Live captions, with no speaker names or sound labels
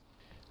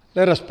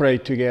Let us pray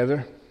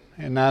together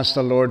and ask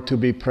the Lord to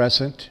be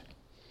present.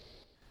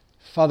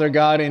 Father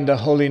God, in the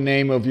holy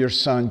name of your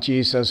Son,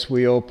 Jesus,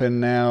 we open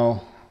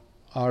now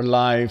our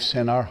lives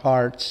and our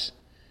hearts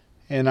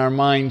and our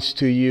minds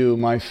to you,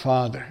 my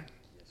Father,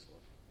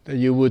 that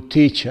you would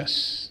teach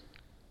us.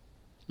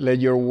 Let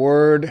your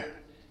word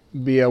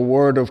be a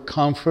word of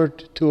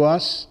comfort to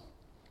us.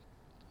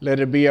 Let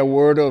it be a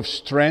word of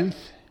strength.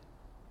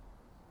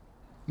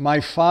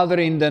 My Father,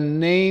 in the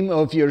name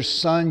of your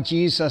Son,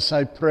 Jesus,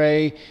 I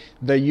pray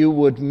that you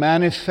would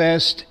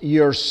manifest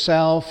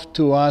yourself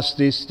to us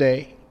this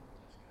day.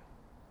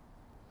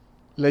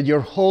 Let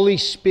your Holy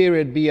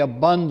Spirit be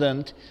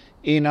abundant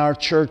in our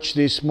church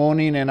this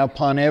morning and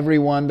upon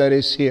everyone that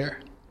is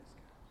here.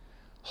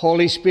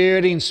 Holy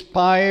Spirit,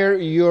 inspire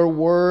your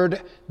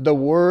word, the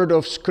word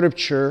of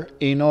Scripture,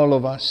 in all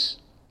of us.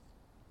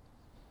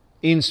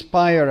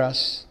 Inspire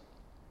us.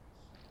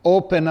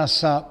 Open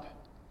us up.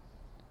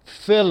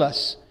 Fill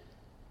us,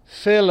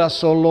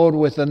 O Lord,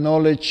 with the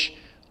knowledge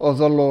of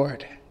the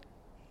Lord.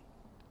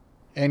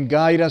 And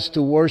guide us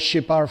to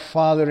worship our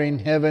Father in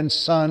heaven,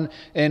 Son,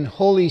 and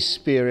Holy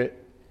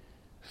Spirit,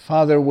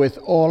 Father, with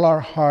all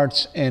our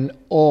hearts and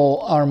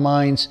all our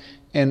minds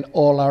and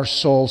all our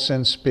souls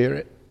and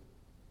spirit.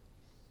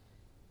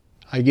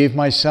 I give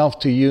myself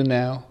to you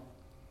now,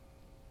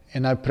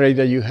 and I pray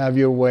that you have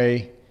your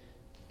way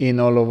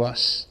in all of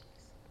us.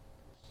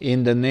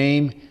 In the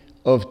name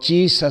of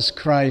Jesus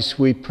Christ,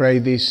 we pray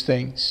these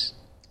things.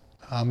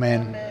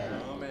 Amen.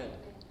 Amen.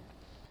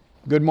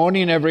 Good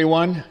morning,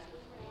 everyone.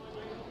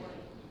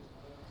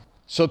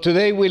 So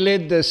today we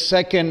lit the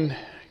second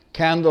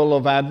candle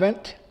of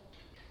Advent.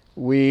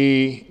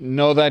 We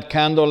know that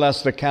candle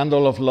as the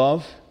candle of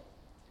love.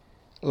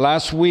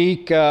 Last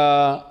week,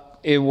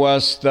 it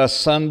was the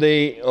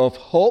Sunday of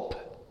hope.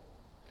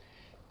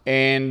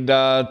 And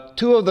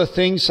two of the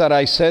things that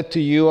I said to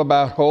you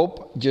about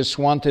hope, just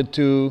wanted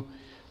to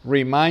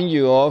remind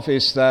you of,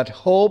 is that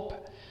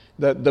hope,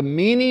 that the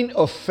meaning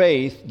of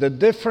faith, the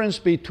difference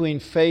between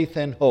faith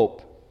and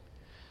hope.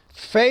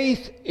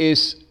 Faith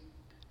is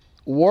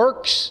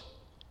works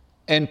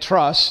and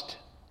trust.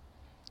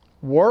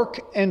 Work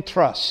and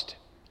trust.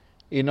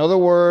 In other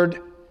words,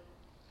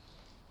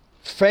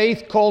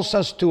 faith calls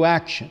us to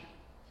action.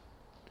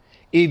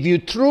 If you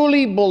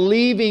truly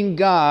believe in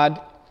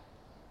God,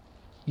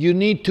 you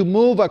need to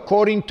move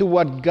according to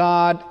what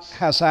God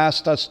has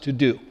asked us to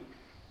do.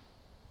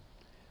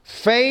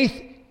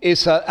 Faith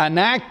is an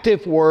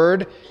active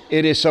word.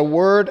 It is a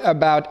word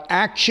about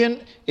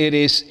action. It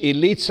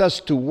leads us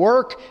to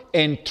work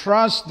and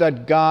trust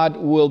that God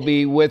will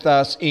be with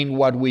us in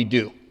what we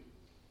do.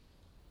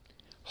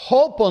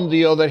 Hope, on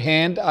the other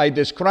hand, I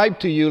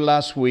described to you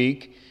last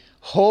week,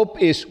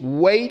 hope is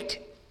wait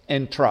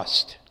and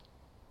trust.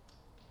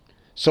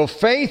 So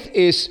faith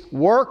is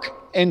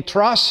work and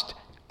trust,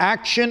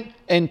 action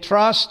and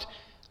trust.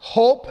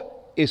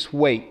 Hope is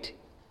wait.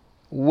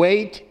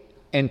 Wait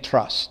and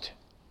trust.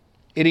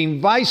 It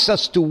invites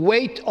us to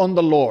wait on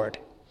the Lord.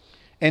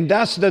 And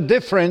that's the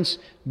difference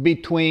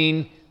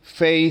between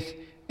faith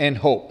and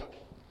hope.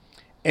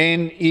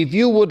 And if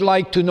you would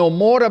like to know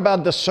more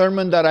about the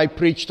sermon that I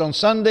preached on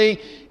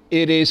Sunday,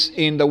 it is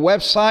in the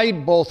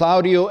website, both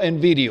audio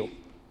and video.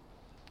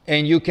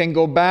 And you can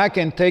go back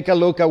and take a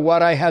look at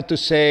what I had to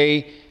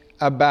say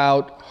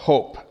about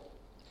hope.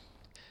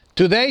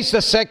 Today is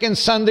the second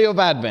Sunday of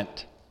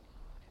Advent.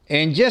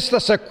 And just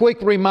as a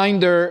quick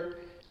reminder,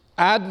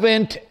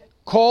 Advent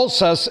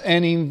calls us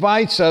and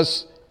invites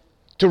us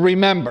to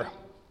remember.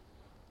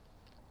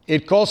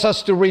 It calls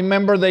us to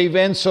remember the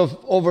events of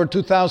over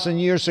 2,000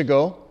 years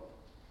ago.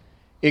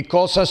 It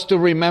calls us to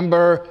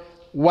remember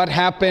what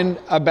happened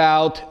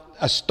about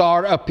a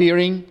star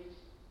appearing,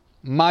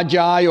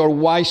 magi or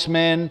wise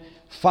men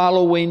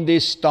following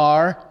this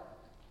star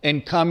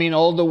and coming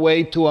all the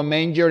way to a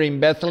manger in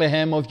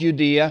Bethlehem of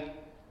Judea,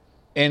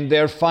 and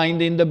there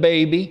finding the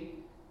baby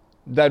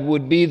that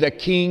would be the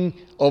King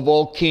of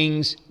all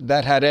kings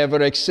that had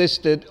ever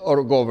existed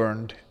or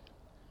governed.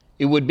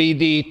 It would be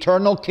the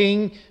eternal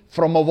King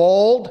from of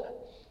old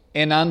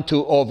and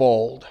unto of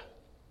old.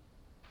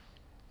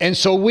 And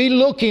so we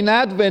look in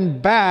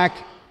Advent back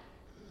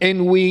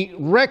and we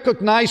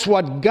recognize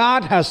what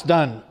God has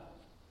done.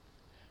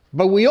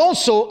 But we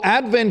also,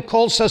 Advent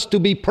calls us to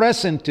be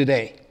present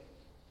today.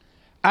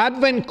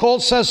 Advent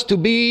calls us to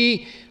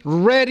be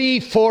ready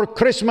for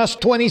Christmas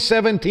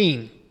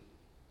 2017.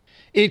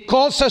 It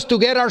calls us to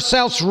get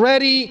ourselves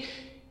ready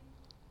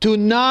to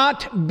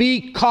not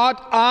be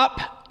caught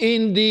up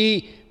in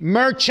the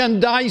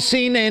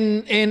merchandising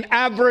and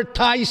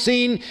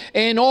advertising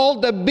and all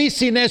the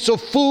busyness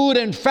of food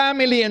and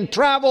family and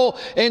travel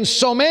and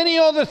so many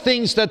other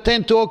things that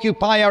tend to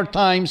occupy our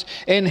times,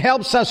 and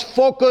helps us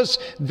focus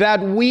that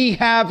we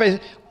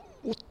have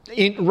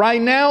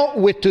right now,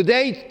 with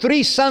today,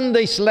 3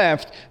 Sundays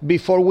left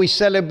before we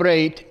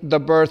celebrate the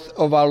birth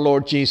of our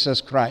Lord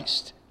Jesus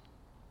Christ.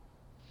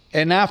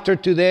 And after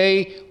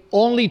today,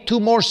 only 2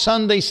 more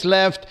Sundays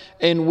left,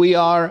 and we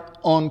are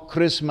on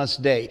Christmas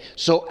Day.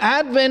 So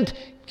Advent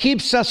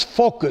keeps us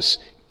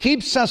focused,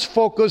 keeps us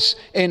focused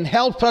and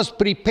helps us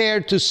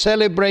prepare to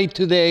celebrate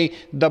today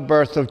the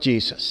birth of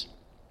Jesus.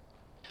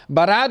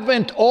 But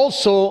Advent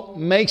also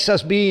makes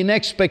us be in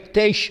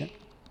expectation,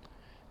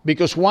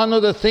 because one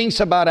of the things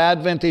about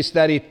Advent is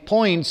that it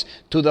points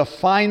to the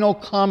final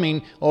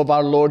coming of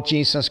our Lord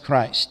Jesus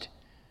Christ.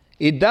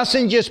 It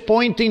doesn't just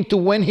point into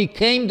when he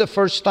came the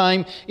first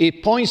time,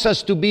 it points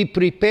us to be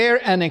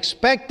prepared and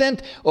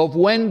expectant of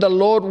when the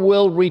Lord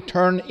will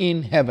return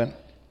in heaven,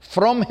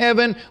 from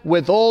heaven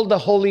with all the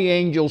holy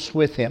angels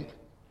with him.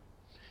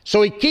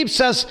 So it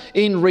keeps us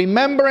in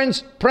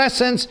remembrance,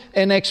 presence,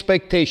 and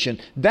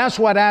expectation. That's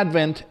what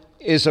Advent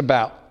is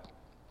about.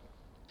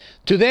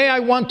 Today I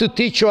want to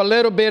teach you a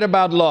little bit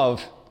about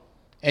love.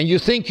 And you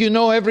think you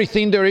know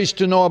everything there is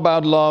to know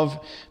about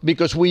love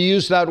because we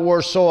use that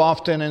word so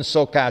often and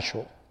so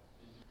casual.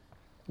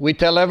 We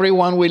tell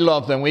everyone we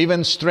love them,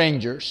 even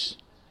strangers.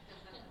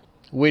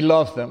 We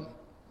love them.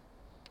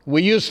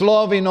 We use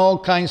love in all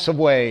kinds of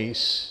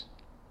ways.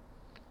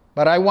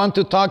 But I want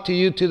to talk to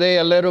you today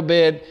a little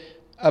bit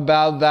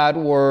about that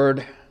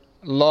word,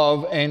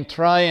 love, and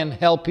try and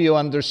help you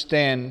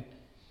understand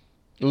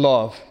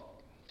love.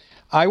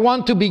 I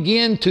want to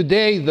begin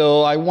today,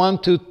 though, I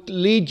want to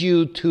lead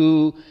you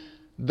to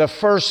the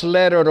first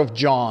letter of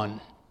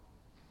John.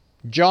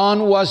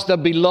 John was the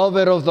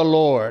beloved of the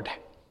Lord.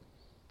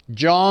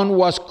 John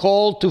was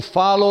called to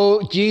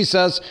follow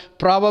Jesus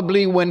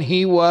probably when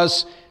he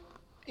was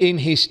in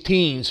his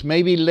teens,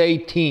 maybe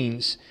late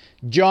teens.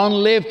 John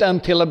lived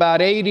until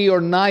about 80 or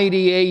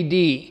 90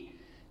 AD,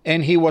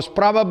 and he was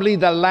probably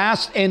the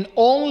last and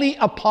only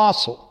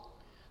apostle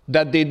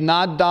that did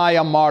not die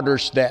a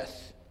martyr's death.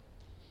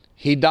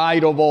 He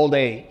died of old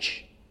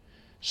age.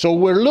 So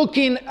we're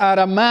looking at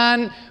a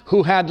man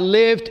who had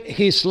lived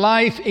his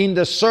life in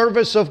the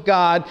service of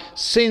God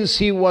since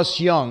he was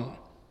young.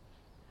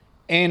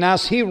 And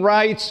as he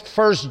writes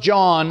 1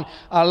 John,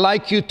 I'd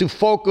like you to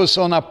focus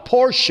on a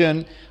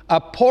portion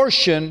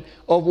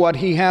of what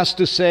he has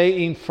to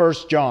say in 1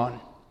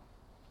 John.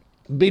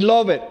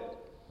 Beloved,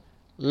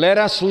 let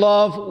us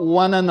love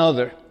one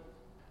another,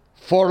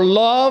 for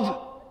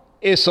love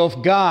is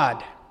of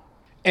God.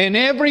 And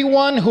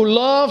everyone who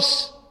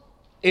loves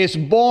is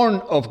born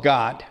of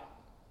God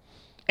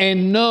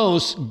and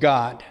knows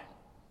God.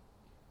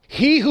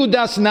 He who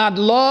does not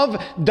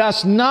love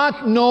does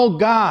not know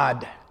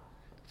God,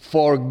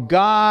 for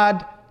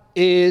God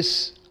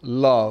is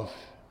love.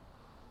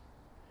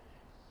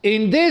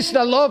 In this,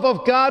 the love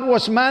of God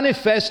was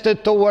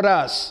manifested toward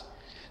us,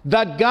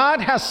 that God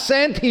has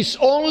sent his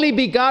only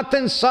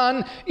begotten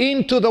Son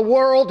into the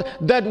world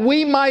that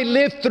we might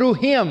live through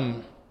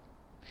him.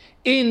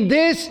 In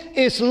this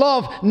is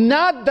love,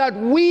 not that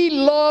we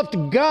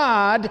loved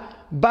God,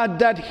 but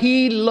that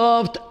he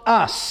loved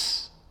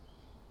us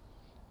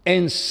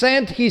and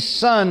sent his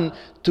Son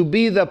to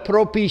be the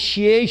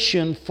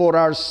propitiation for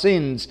our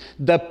sins,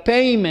 the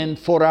payment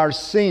for our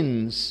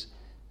sins.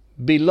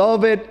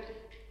 Beloved,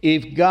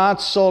 if God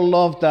so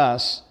loved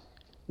us,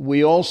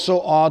 we also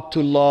ought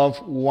to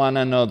love one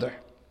another.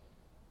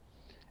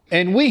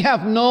 And we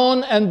have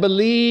known and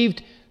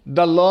believed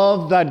the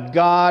love that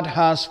God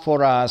has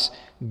for us.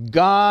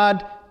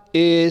 God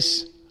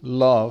is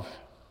love.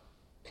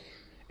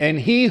 And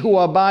he who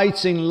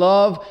abides in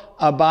love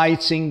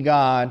abides in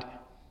God,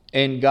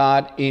 and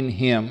God in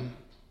him.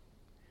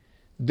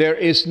 There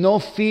is no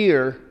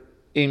fear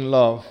in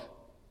love,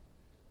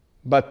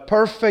 but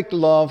perfect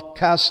love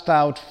casts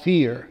out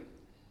fear,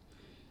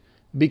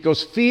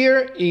 because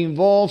fear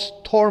involves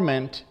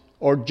torment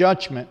or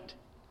judgment.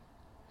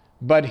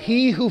 But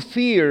he who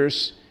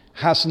fears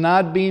has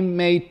not been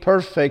made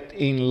perfect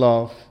in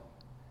love.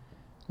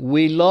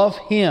 We love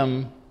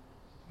him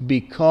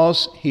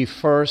because he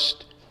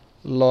first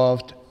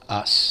loved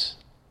us.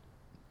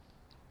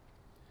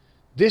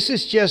 This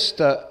is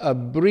just a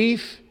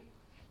brief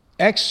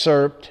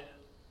excerpt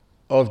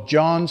of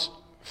John's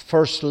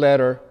first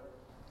letter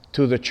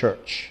to the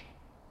church.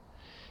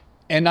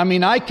 And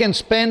I can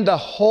spend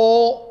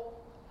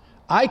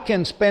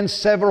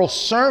several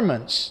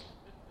sermons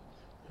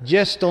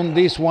just on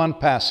this one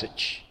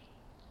passage.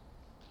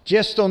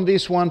 Just on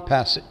this one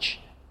passage.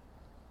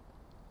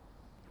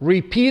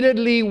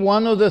 Repeatedly,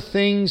 one of the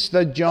things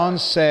that John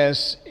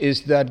says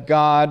is that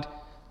God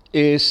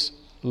is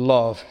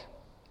love.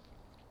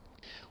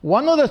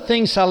 One of the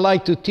things I'd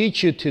like to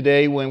teach you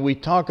today when we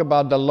talk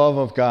about the love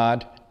of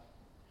God,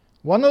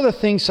 one of the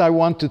things I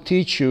want to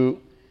teach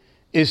you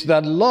is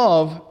that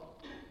love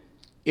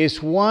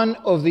is one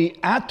of the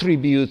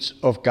attributes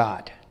of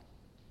God.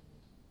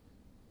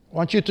 I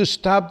want you to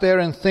stop there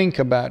and think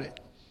about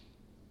it.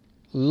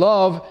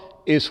 Love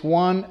is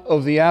one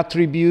of the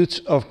attributes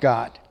of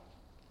God.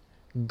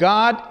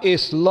 God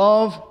is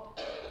love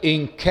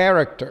in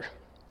character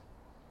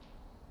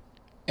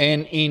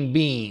and in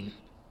being.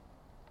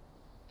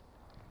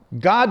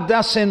 God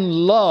doesn't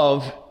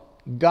love,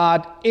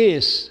 God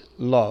is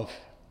love.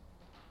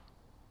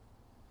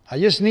 I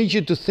just need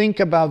you to think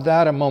about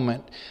that a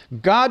moment.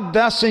 God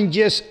doesn't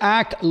just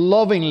act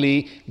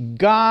lovingly,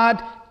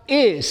 God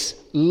is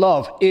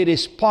love. It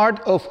is part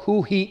of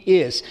who He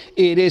is.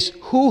 It is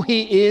who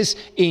He is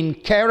in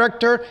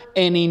character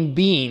and in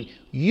being.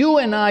 You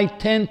and I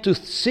tend to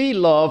see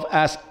love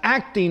as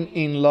acting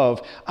in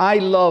love. I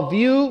love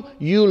you,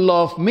 you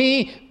love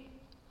me,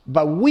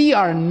 but we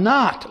are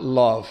not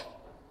love.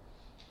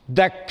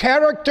 The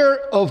character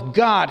of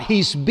God,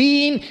 His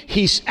being,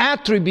 His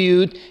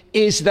attribute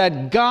is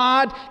that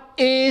God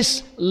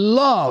is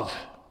love.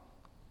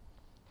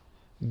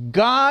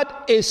 God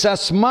is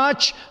as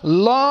much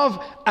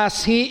love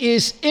as He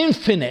is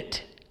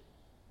infinite.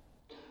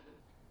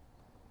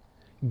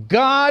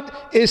 God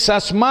is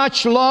as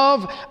much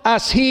love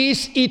as He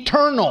is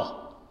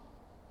eternal.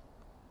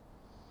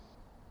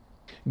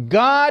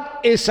 God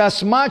is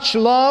as much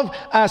love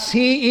as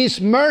He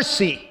is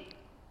mercy.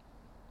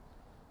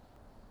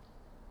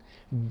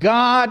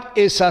 God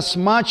is as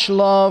much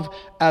love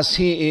as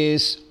He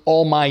is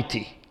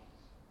almighty.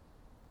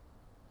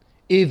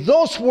 If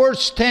those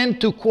words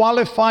tend to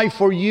qualify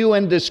for you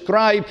and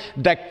describe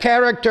the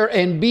character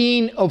and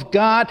being of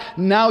God,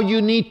 now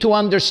you need to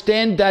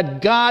understand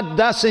that God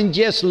doesn't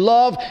just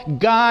love,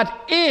 God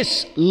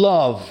is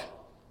love.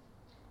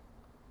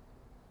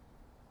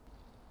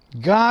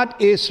 God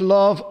is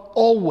love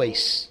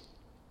always,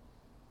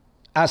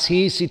 as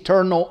He is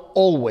eternal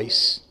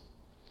always,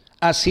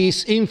 as He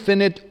is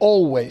infinite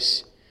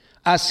always,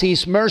 as He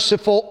is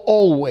merciful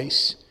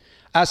always,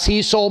 as He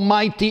is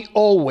almighty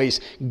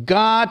always.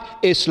 God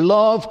is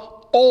love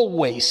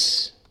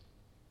always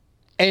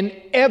and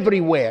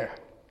everywhere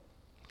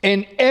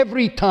and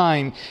every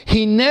time.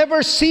 He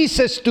never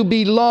ceases to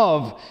be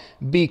love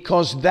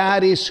because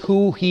that is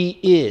who He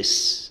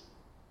is.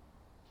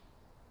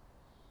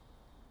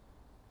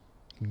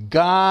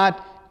 God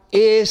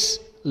is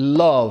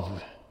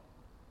love.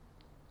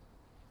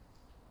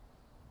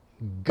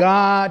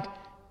 God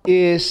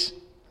is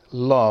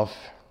love.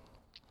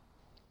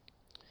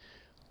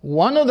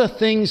 One of the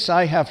things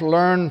I have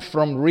learned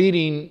from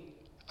reading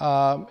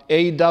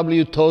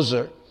A.W.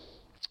 Tozer,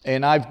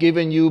 and I've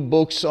given you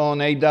books on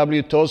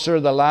A.W.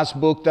 Tozer. The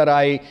last book that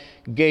I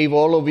gave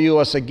all of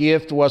you as a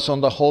gift was on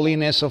the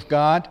holiness of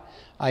God.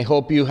 I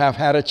hope you have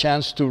had a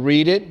chance to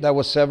read it. That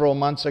was several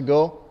months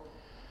ago.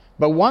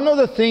 But one of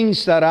the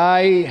things that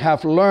I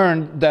have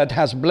learned that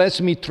has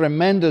blessed me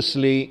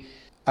tremendously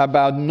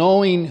about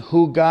knowing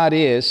who God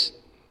is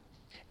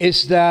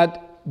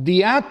that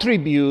the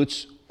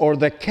attributes or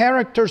the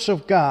characters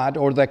of God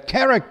or the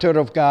character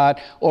of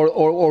God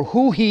or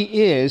who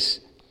He is,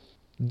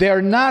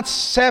 they're not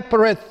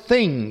separate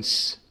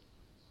things.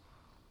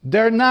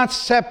 They're not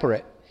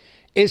separate.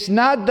 It's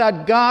not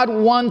that God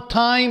one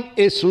time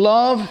is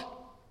love,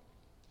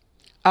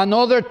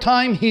 another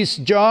time He's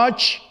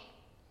judge,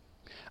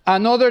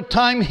 another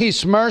time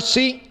He's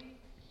mercy,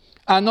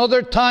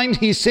 another time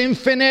He's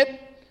infinite,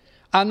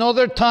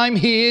 another time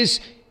He is.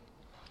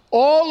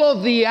 All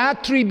of the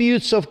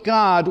attributes of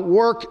God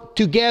work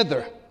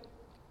together,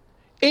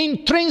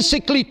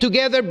 intrinsically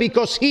together,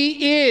 because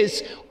He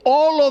is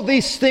all of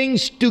these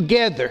things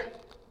together.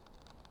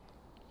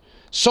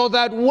 So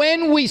that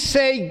when we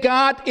say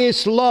God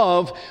is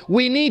love,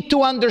 we need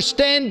to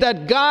understand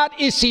that God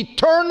is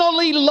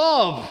eternally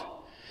love,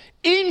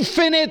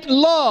 infinite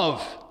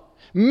love,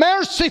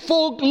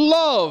 merciful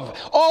love,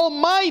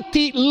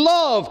 almighty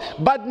love.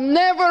 But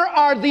never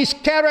are these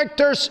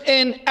characters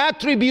and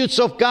attributes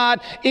of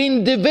God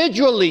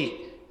individually,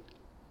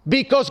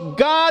 because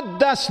God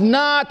does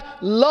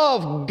not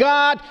love.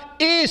 God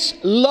is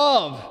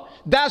love.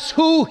 That's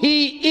who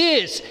He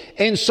is.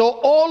 And so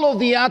all of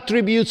the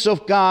attributes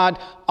of God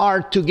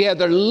are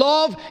together.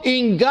 Love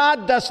in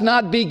God does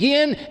not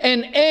begin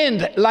and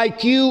end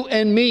like you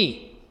and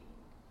me.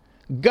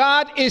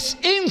 God is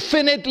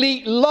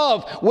infinitely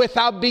love,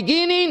 without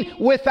beginning,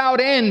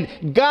 without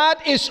end. God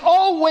is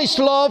always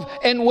love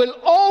and will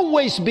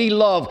always be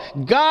love.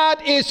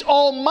 God is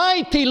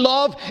almighty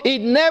love.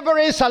 It never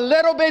is a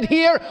little bit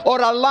here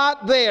or a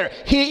lot there.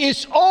 He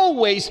is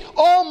always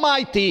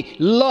almighty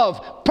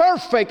love,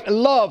 perfect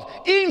love,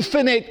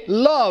 infinite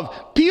love,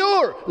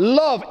 pure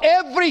love.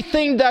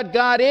 Everything that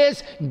God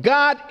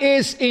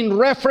is in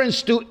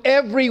reference to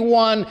every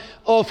one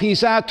of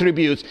His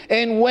attributes.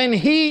 And when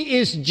He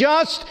is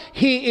just,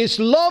 He is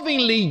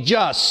lovingly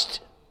just,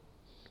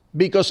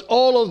 because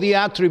all of the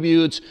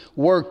attributes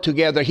work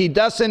together.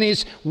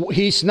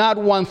 He's not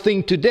one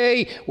thing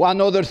today,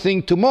 one other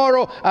thing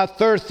tomorrow, a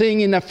third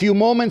thing in a few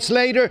moments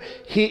later.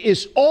 He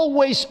is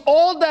always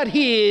all that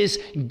He is.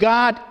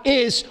 God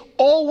is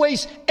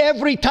always,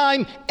 every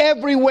time,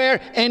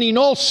 everywhere, and in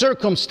all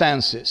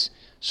circumstances.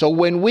 So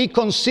when we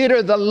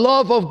consider the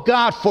love of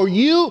God for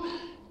you,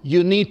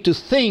 you need to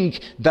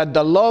think that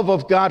the love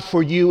of God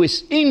for you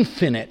is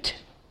infinite,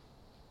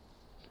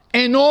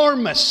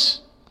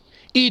 enormous,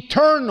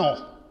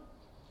 eternal.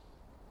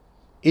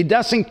 It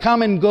doesn't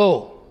come and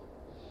go.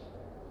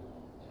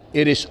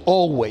 It is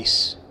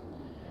always.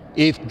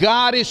 If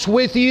God is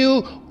with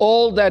you,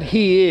 all that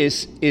He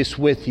is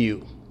with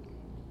you.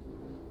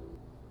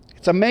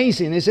 It's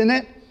amazing, isn't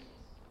it?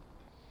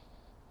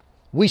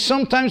 We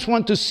sometimes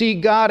want to see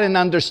God and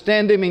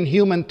understand Him in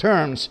human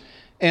terms.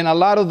 And a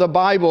lot of the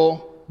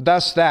Bible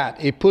does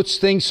that. It puts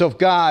things of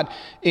God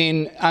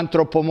in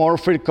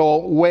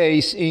anthropomorphical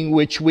ways in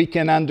which we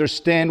can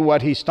understand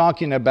what he's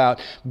talking about.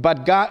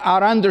 But God,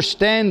 our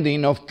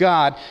understanding of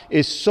God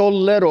is so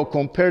little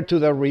compared to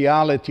the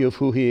reality of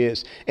who he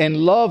is. And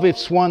love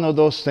is one of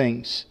those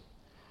things.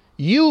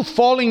 You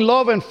fall in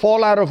love and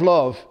fall out of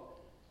love.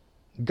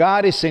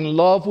 God is in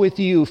love with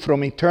you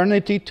from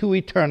eternity to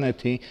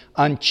eternity,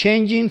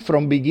 unchanging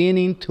from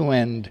beginning to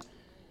end.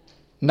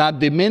 Not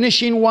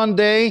diminishing one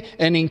day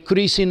and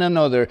increasing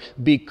another.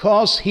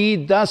 Because he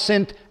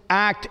doesn't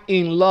act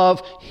in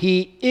love,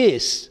 he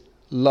is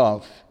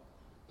love.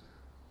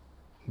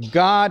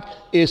 God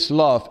is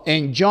love.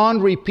 And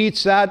John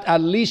repeats that at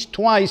least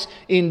twice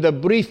in the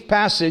brief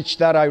passage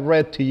that I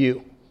read to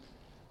you.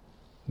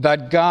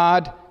 That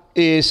God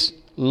is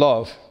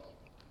love.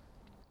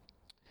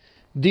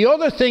 The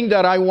other thing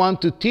that I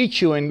want to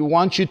teach you and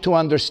want you to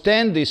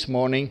understand this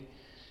morning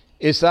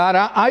is that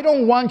I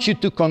don't want you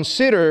to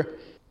consider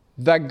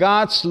that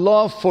God's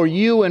love for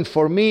you and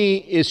for me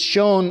is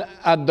shown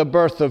at the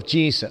birth of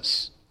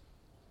Jesus.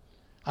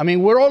 I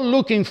mean, we're all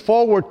looking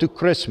forward to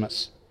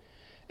Christmas.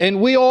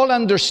 And we all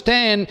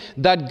understand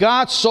that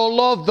God so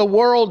loved the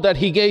world that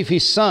he gave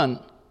his son.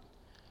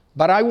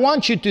 But I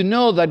want you to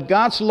know that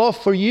God's love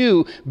for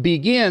you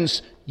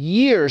begins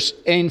years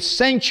and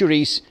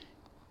centuries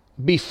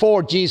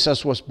before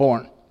Jesus was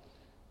born.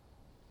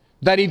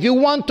 That if you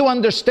want to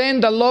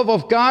understand the love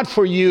of God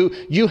for you,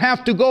 you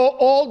have to go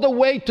all the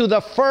way to the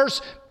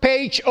first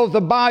page of the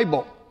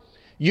Bible.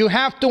 You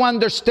have to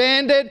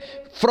understand it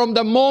from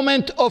the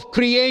moment of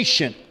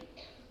creation.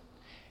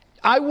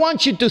 I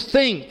want you to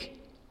think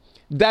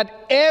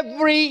that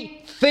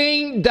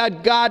everything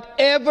that God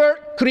ever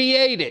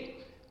created,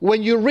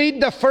 when you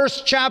read the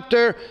first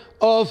chapter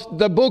of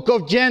the book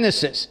of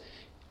Genesis,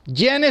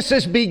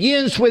 Genesis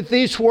begins with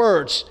these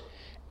words: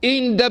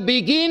 in the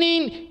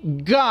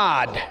beginning,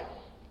 God.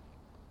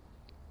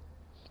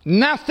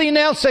 Nothing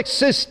else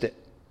existed.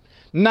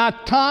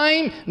 Not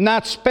time,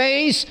 not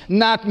space,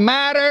 not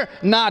matter,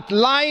 not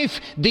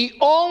life. The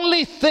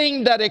only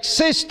thing that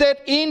existed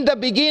in the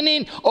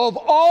beginning of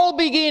all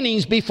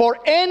beginnings, before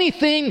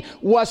anything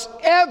was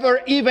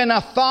ever even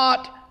a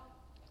thought,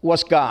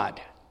 was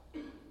God.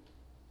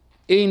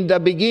 In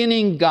the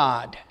beginning,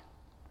 God.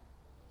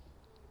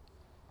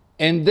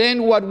 And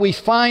then what we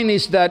find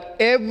is that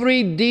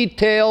every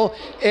detail,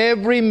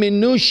 every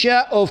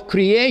minutia of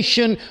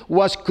creation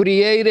was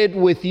created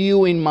with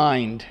you in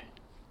mind.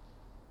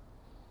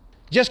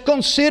 Just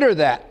consider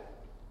that.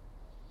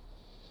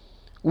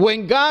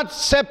 When God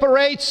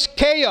separates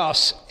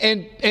chaos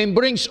and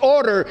brings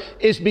order,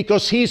 it's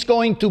because he's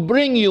going to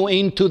bring you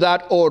into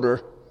that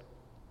order.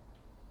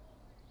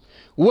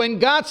 When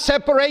God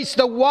separates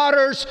the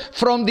waters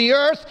from the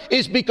earth,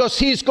 it's because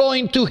he's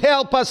going to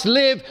help us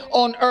live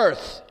on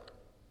earth.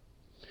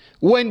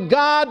 When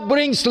God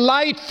brings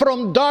light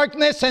from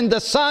darkness and the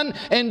sun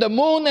and the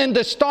moon and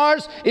the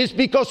stars, is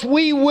because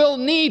we will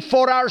need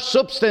for our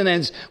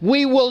subsistence,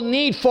 we will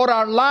need for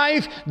our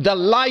life the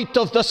light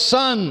of the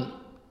sun.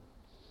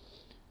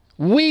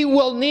 We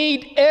will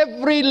need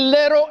every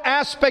little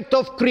aspect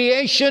of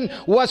creation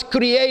was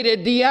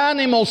created. The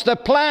animals, the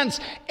plants,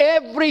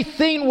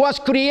 everything was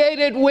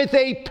created with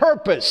a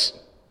purpose.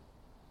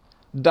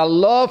 The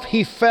love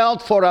he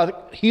felt for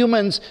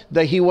humans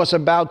that he was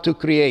about to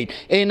create.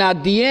 And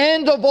at the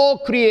end of all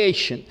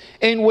creation,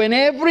 and when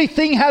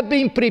everything had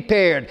been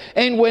prepared,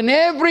 and when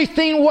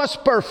everything was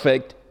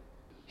perfect,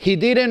 he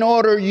didn't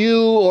order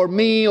you or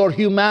me or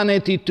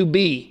humanity to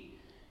be.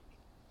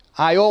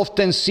 I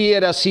often see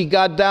it as he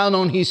got down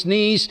on his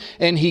knees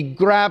and he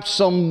grabbed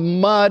some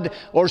mud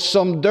or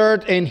some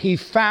dirt and he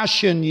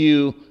fashioned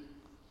you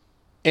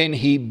and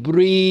he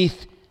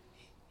breathed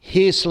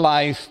his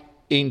life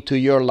into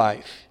your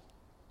life.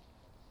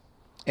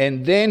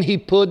 And then he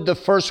put the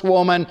first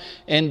woman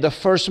and the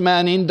first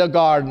man in the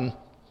garden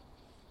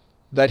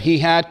that he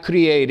had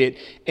created.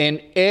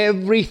 And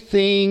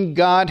everything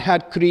God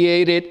had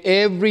created,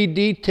 every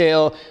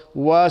detail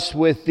was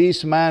with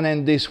this man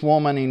and this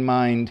woman in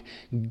mind.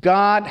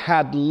 God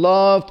had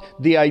loved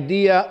the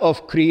idea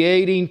of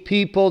creating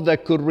people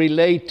that could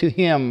relate to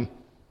him.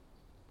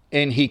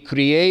 And he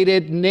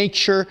created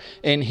nature,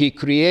 and he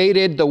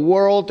created the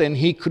world, and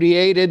he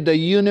created the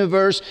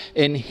universe,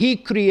 and he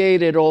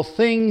created all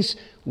things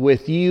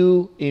with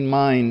you in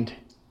mind.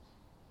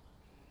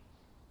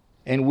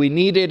 And we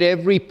needed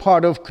every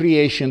part of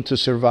creation to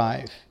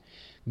survive.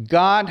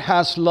 God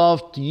has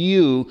loved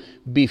you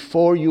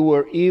before you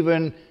were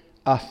even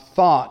a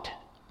thought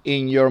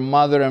in your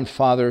mother and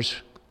father's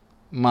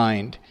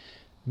mind.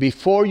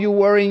 Before you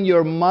were in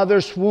your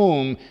mother's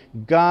womb,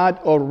 God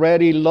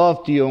already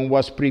loved you and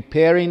was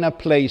preparing a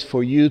place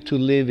for you to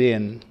live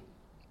in.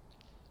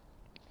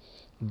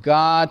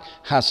 God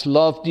has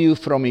loved you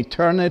from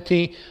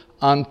eternity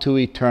unto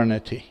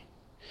eternity.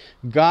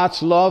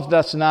 God's love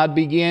does not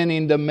begin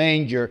in the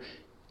manger,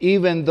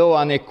 even though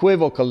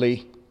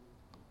unequivocally,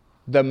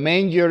 the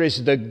manger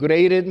is the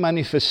greatest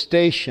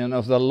manifestation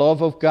of the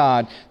love of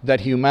God that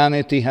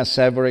humanity has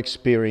ever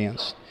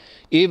experienced.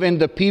 Even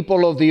the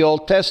people of the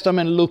Old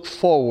Testament looked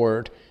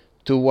forward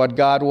to what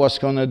God was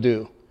going to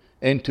do.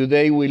 And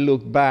today we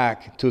look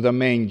back to the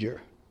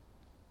manger.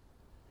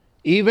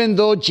 Even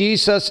though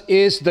Jesus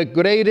is the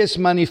greatest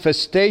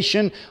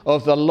manifestation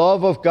of the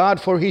love of God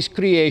for His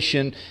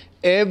creation,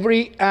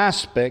 every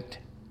aspect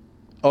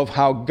of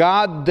how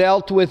God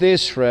dealt with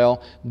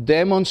Israel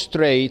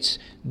demonstrates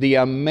the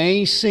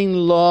amazing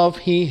love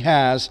He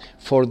has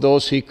for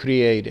those He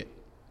created.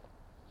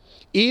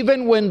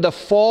 Even when the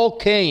fall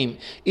came,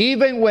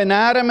 even when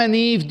Adam and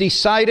Eve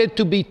decided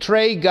to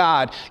betray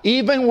God,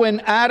 even when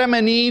Adam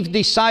and Eve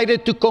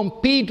decided to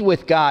compete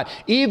with God,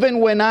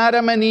 even when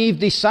Adam and Eve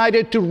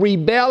decided to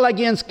rebel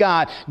against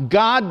God,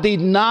 God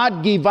did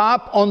not give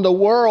up on the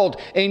world,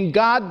 and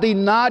God did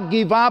not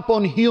give up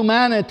on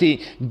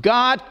humanity.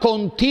 God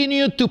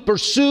continued to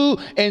pursue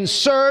and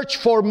search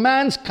for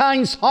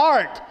mankind's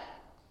heart,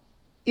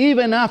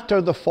 even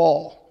after the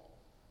fall.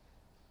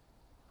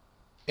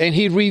 And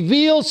He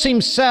reveals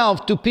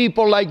Himself to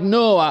people like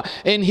Noah.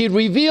 And He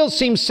reveals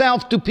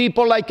Himself to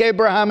people like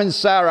Abraham and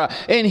Sarah.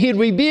 And He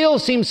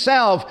reveals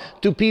Himself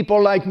to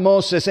people like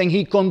Moses. And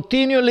He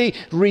continually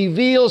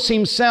reveals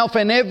Himself.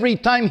 And every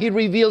time He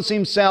reveals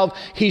Himself,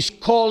 He's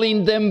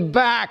calling them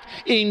back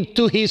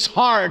into His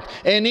heart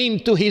and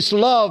into His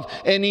love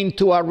and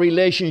into our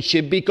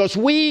relationship. Because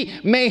we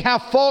may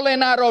have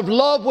fallen out of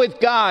love with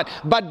God,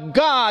 but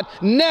God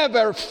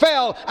never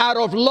fell out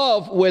of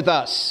love with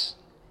us.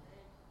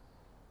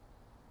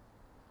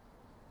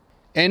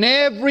 And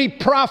every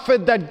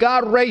prophet that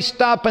God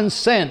raised up and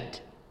sent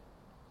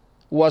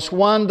was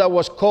one that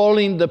was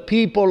calling the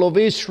people of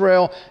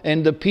Israel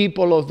and the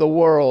people of the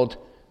world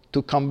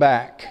to come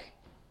back,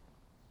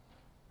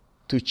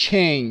 to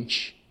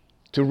change,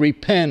 to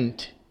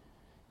repent,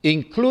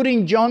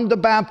 including John the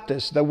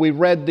Baptist that we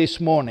read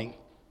this morning.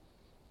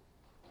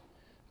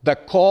 The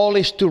call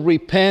is to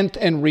repent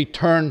and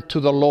return to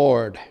the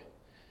Lord,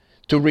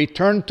 to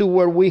return to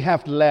where we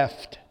have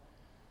left,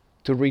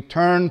 to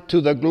return to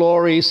the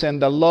glories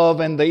and the love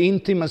and the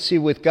intimacy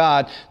with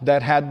God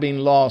that had been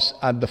lost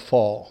at the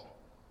fall.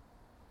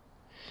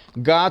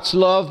 God's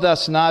love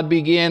does not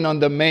begin on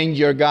the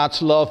manger.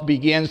 God's love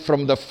begins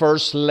from the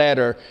first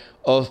letter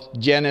of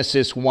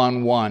Genesis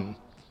 1:1.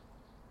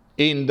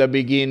 In the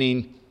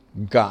beginning,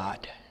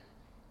 God.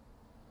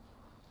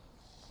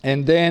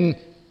 And then,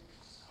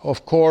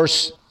 of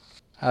course,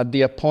 at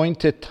the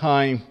appointed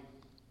time,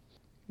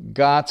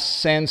 God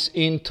sends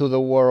into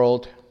the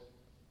world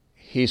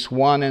His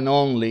one and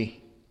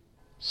only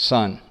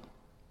Son.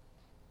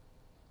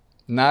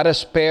 Not a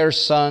spare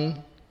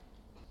son,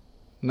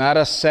 not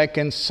a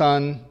second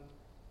son,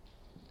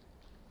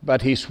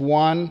 but His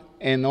one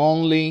and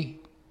only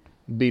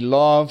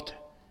beloved,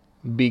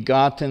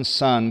 begotten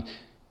Son.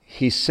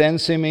 He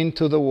sends Him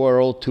into the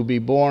world to be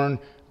born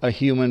a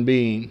human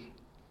being,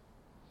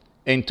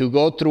 and to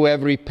go through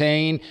every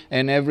pain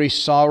and every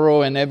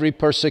sorrow and every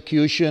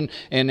persecution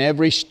and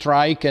every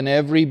strike and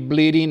every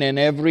bleeding and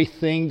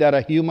everything that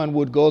a human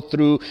would go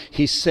through.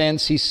 He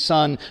sends His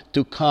Son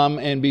to come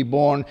and be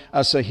born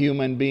as a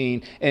human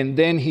being. And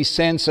then He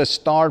sends a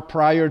star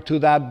prior to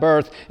that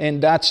birth,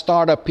 and that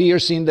star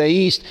appears in the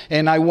east.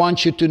 And I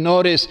want you to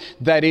notice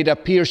that it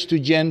appears to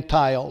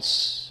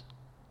Gentiles.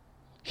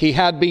 He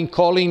had been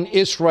calling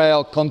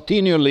Israel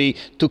continually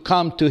to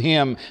come to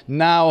Him.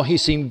 Now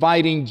He's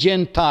inviting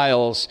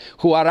Gentiles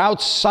who are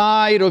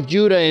outside of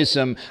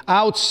Judaism,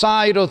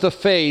 outside of the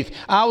faith,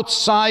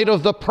 outside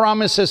of the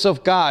promises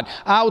of God,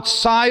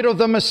 outside of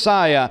the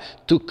Messiah,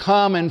 to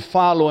come and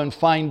follow and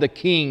find the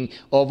King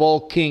of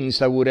all kings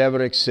that would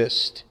ever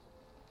exist.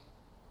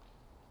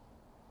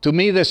 To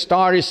me, the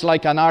star is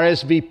like an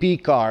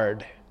RSVP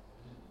card.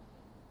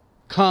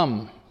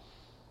 Come,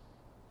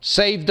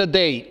 save the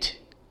date.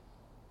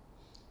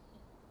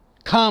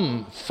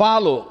 Come,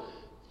 follow.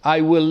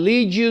 I will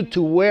lead you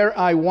to where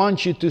I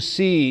want you to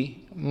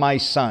see my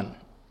Son.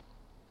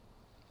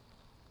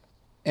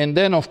 And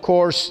then, of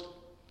course,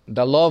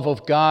 the love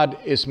of God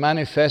is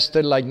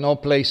manifested like no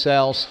place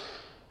else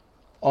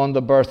on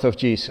the birth of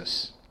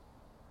Jesus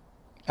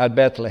at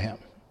Bethlehem.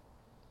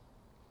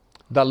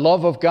 The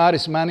love of God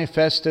is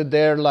manifested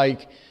there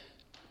like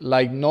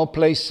no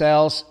place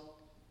else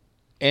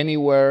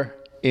anywhere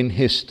in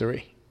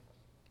history.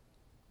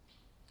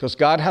 Because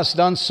God has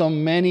done so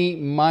many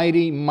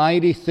mighty,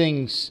 mighty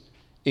things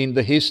in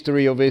the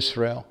history of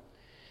Israel,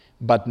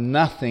 but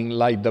nothing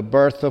like the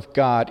birth of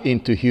God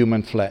into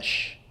human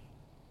flesh.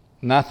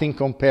 Nothing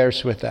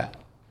compares with that.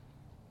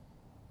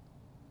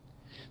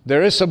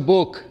 There is a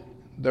book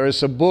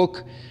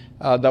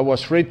that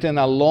was written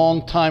a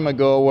long time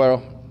ago,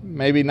 well,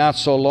 maybe not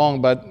so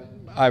long, but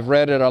I've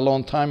read it a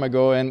long time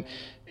ago, and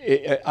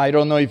I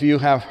don't know if you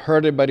have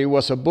heard it, but it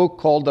was a book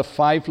called The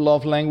 5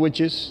 Love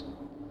Languages.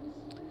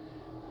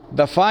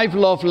 The 5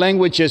 love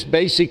languages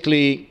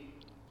basically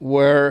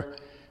were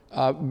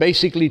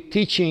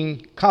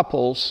teaching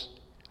couples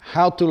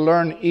how to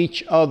learn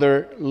each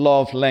other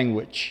love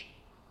language.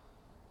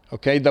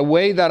 Okay, the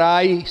way that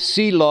I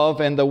see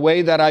love and the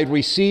way that I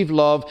receive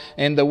love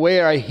and the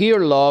way I hear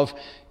love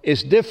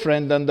is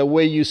different than the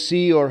way you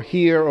see or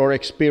hear or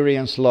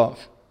experience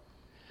love.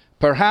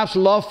 Perhaps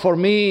love for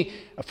me,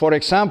 for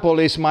example,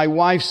 is my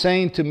wife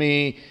saying to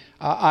me,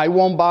 I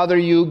won't bother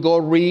you, go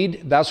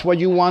read. That's what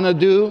you want to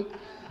do.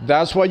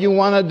 That's what you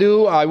want to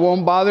do. I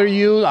won't bother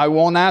you. I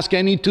won't ask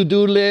any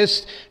to-do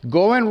list.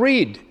 Go and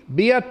read.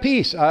 Be at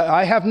peace.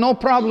 I have no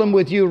problem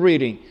with you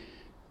reading.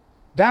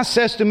 That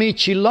says to me,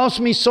 she loves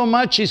me so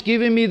much, she's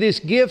giving me this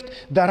gift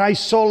that I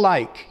so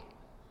like.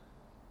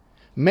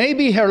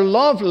 Maybe her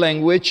love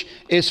language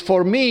is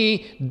for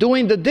me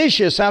doing the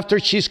dishes after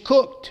she's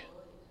cooked.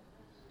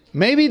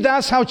 Maybe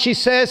that's how she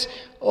says,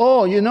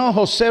 oh, you know,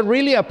 Jose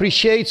really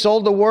appreciates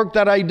all the work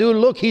that I do.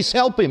 Look, he's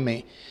helping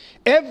me.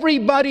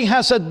 Everybody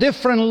has a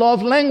different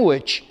love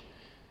language.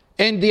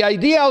 And the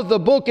idea of the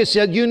book is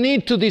that you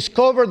need to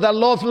discover the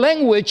love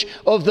language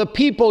of the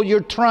people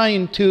you're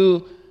trying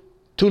to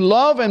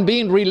love and be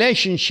in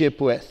relationship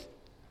with.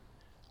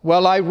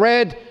 Well, I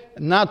read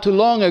not too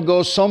long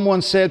ago,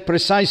 someone said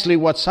precisely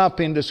what's up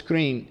in the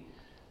screen.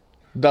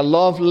 The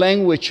love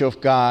language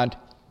of God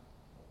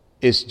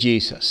is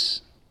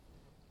Jesus.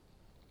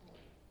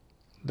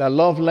 The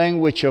love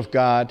language of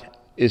God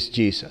is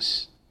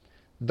Jesus.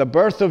 The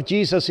birth of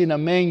Jesus in a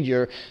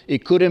manger,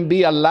 it couldn't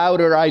be a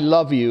louder I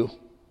love you.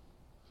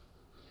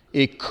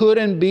 It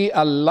couldn't be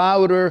a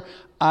louder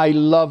I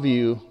love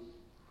you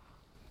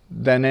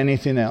than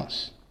anything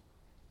else.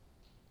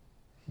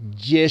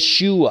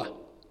 Yeshua,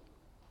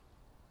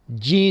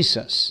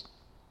 Jesus,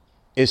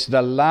 is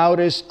the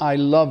loudest I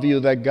love you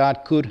that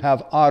God could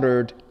have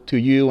uttered to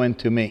you and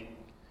to me.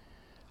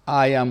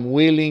 I am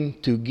willing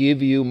to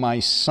give you my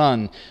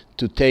son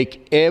to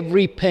take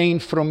every pain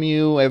from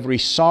you, every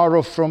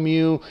sorrow from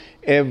you,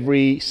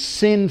 every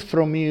sin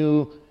from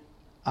you.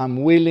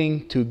 I'm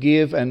willing to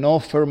give and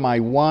offer my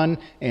one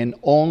and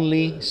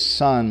only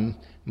son,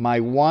 my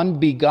one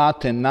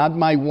begotten, not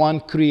my one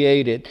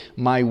created,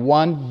 my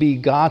one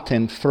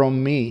begotten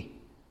from me.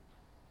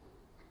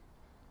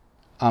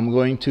 I'm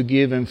going to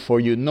give him for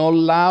you. No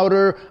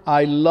louder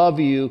I love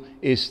you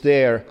is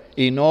there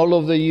in all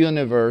of the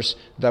universe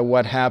than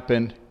what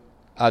happened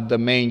at the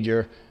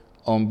manger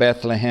on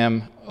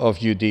Bethlehem of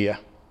Judea.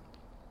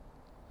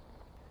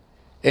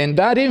 And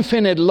that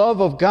infinite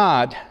love of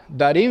God,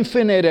 that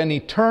infinite and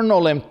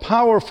eternal and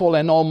powerful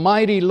and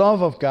almighty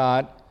love of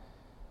God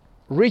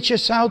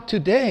reaches out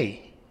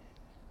today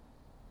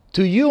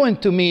to you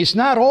and to me. It's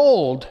not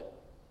old.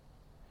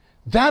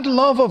 That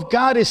love of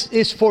God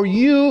is for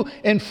you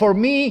and for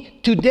me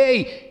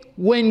today.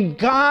 When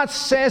God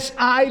says,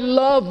 I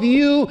love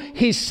you,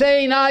 He's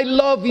saying, I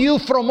love you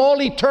from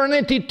all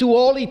eternity to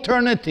all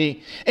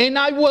eternity. And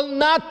I will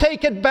not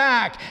take it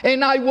back.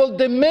 And I will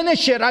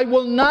diminish it. I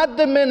will not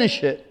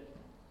diminish it.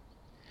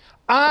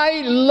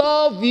 I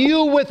love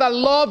you with a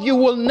love you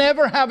will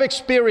never have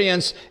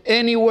experienced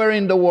anywhere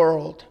in the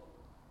world.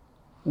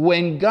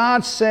 When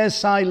God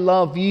says, I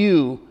love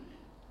you,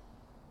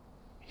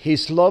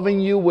 He's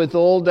loving you with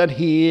all that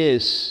He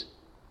is,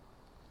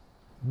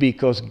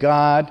 because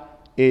God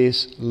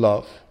is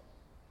love.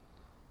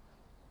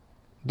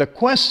 The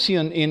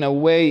question, in a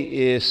way,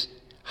 is,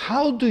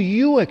 how do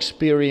you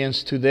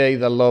experience today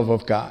the love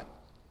of God?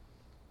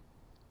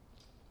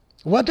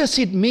 What does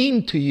it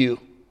mean to you?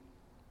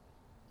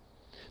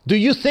 Do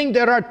you think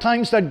there are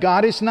times that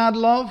God is not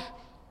love?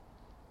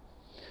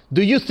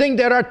 Do you think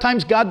there are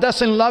times God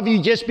doesn't love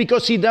you just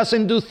because He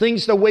doesn't do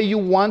things the way you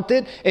want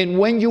it and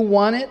when you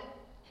want it?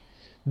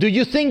 Do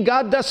you think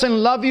God doesn't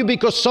love you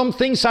because some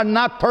things are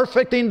not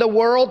perfect in the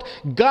world?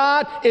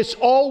 God is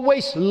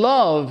always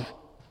love,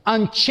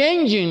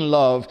 unchanging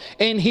love,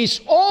 and He's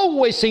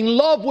always in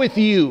love with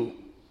you.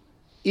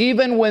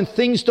 Even when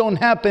things don't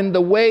happen the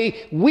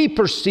way we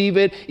perceive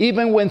it,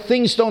 even when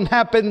things don't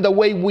happen the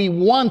way we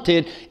want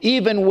it,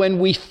 even when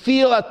we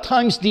feel at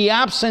times the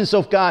absence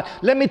of God.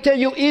 Let me tell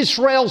you,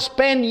 Israel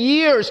spent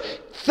years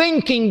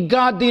thinking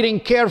God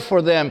didn't care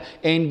for them,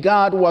 and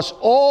God was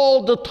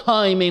all the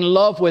time in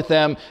love with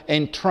them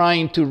and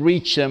trying to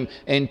reach them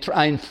and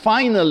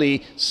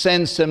finally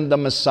sends them the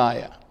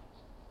Messiah.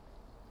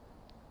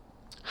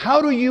 How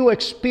do you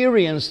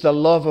experience the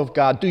love of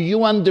God? Do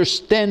you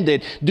understand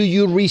it? Do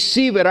you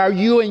receive it? Are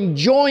you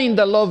enjoying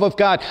the love of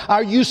God?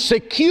 Are you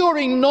secure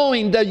in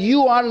knowing that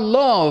you are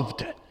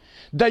loved?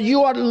 That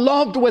you are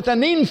loved with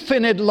an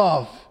infinite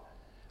love,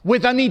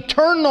 with an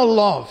eternal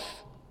love,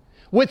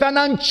 with an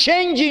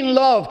unchanging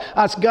love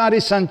as God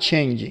is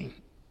unchanging?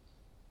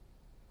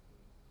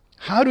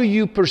 How do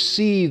you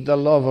perceive the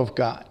love of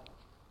God?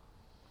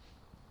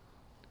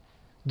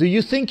 Do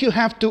you think you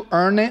have to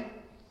earn it?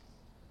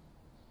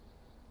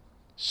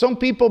 Some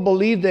people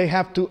believe they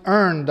have to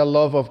earn the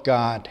love of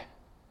God.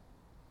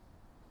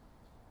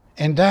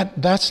 And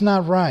that's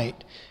not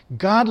right.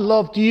 God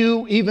loved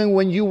you even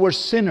when you were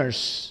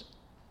sinners.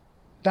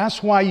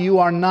 That's why you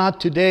are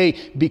not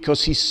today,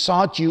 because He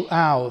sought you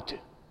out.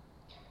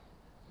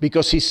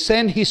 Because He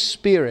sent His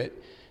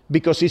Spirit.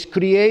 Because He's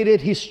created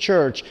His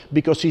church.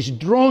 Because He's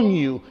drawn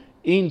you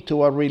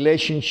into a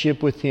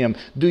relationship with Him.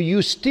 Do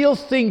you still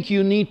think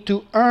you need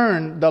to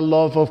earn the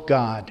love of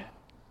God?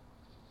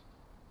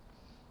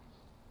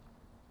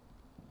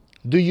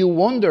 Do you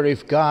wonder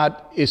if God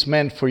is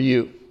meant for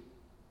you?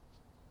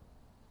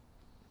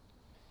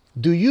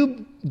 Do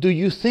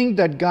you think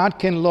that God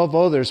can love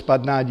others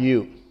but not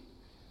you?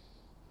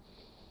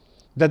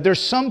 That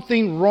there's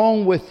something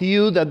wrong with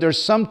you, that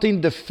there's something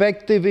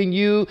defective in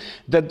you,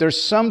 that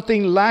there's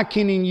something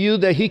lacking in you,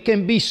 that He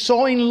can be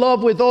so in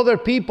love with other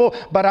people,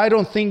 but I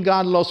don't think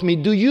God loves me.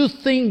 Do you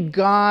think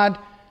God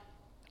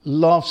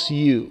loves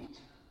you?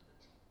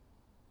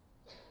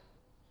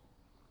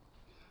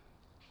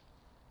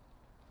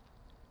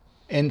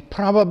 And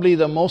probably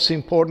the most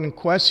important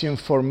question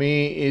for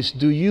me is,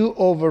 do you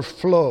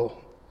overflow?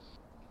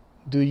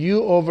 Do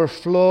you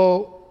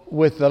overflow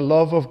with the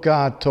love of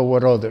God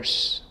toward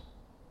others?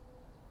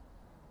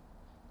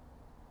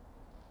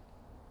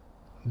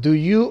 Do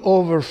you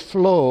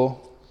overflow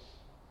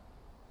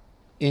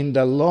in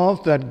the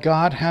love that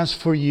God has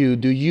for you?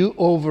 Do you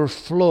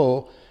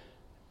overflow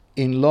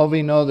in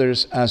loving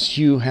others as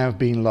you have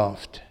been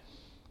loved?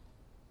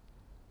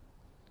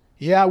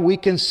 Yeah, we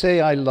can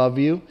say, I love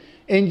you.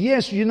 And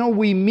yes,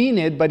 we mean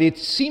it, but it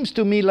seems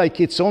to me like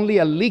it's only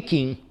a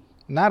leaking,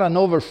 not an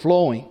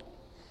overflowing.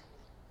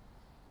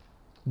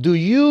 Do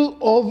you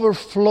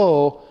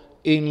overflow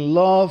in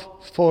love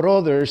for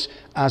others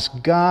as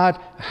God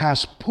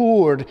has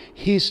poured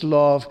His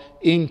love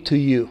into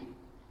you?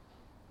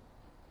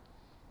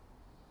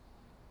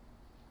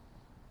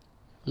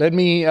 Let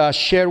me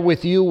share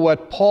with you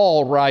what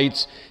Paul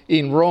writes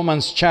in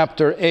Romans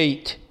chapter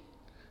 8,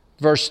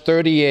 verse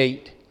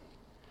 38.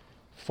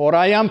 For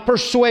I am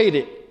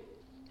persuaded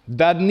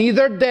that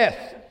neither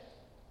death,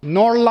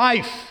 nor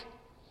life,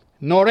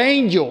 nor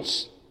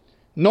angels,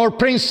 nor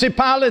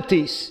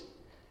principalities,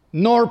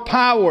 nor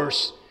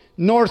powers,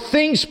 nor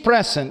things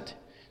present,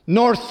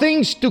 nor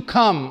things to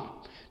come,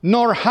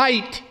 nor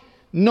height,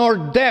 nor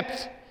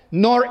depth,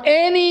 nor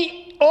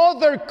any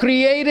other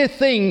created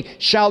thing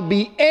shall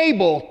be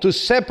able to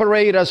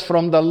separate us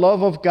from the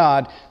love of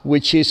God,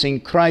 which is in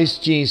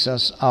Christ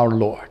Jesus our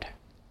Lord.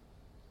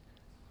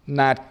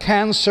 Not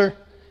cancer,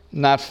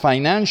 not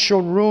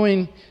financial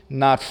ruin,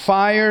 not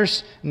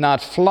fires,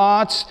 not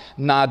floods,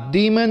 not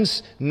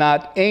demons,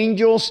 not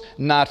angels,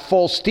 not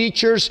false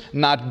teachers,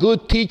 not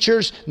good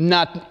teachers,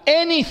 not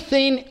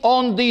anything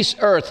on this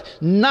earth.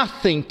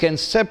 Nothing can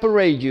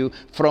separate you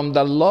from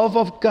the love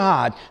of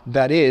God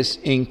that is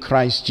in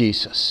Christ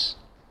Jesus.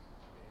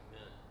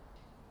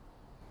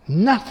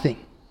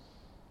 Nothing.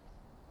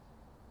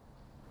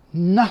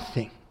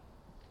 Nothing.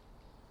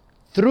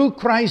 Through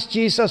Christ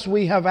Jesus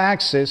we have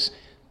access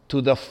to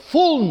the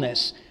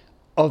fullness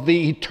of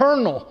the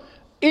eternal,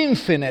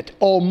 infinite,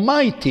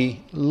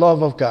 almighty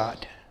love of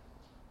God.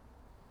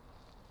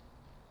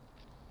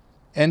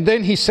 And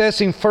then he says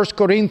in 1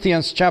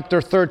 Corinthians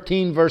chapter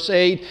 13, verse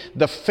 8,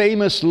 the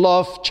famous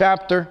love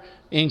chapter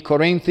in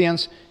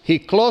Corinthians, he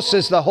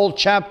closes the whole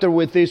chapter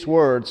with these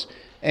words,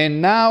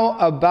 and now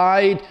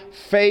abide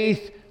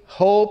faith,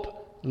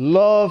 hope,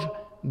 love,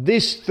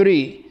 these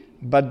three,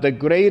 but the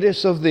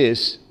greatest of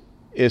this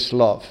is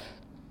love.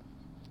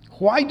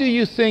 Why do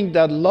you think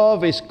that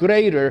love is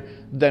greater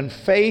than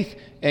faith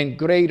and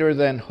greater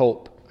than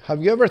hope?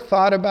 Have you ever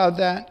thought about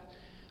that?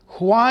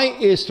 Why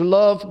is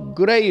love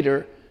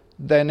greater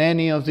than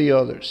any of the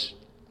others?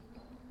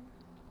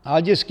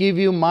 I'll just give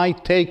you my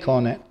take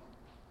on it.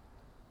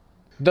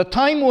 The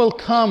time will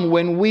come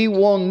when we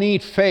won't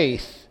need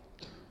faith.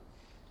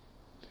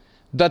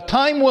 The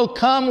time will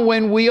come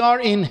when we are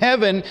in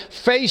heaven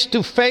face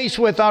to face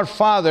with our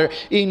Father,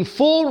 in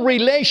full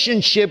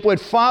relationship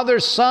with Father,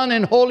 Son,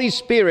 and Holy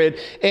Spirit,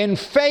 and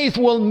faith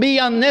will be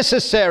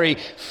unnecessary.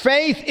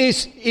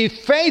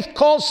 If faith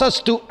calls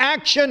us to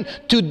action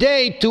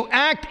today, to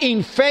act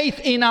in faith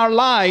in our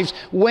lives,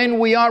 when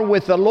we are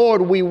with the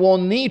Lord, we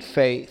won't need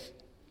faith.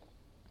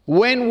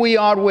 When we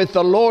are with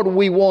the Lord,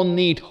 we won't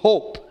need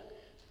hope,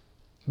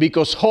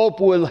 because hope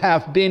will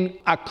have been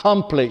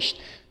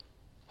accomplished.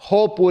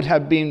 Hope would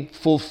have been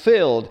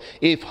fulfilled.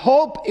 If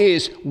hope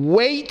is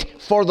wait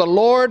for the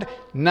Lord,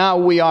 now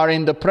we are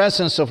in the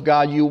presence of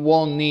God. You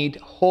won't need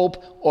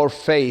hope or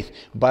faith.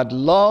 But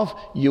love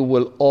you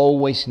will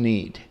always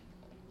need.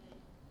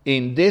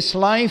 In this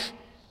life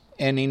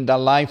and in the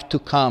life to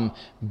come.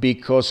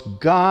 Because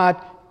God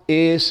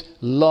is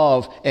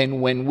love. And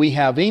when we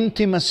have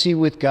intimacy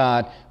with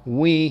God,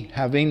 we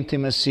have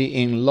intimacy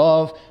in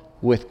love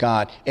with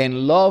God.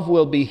 And love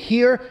will be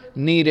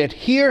needed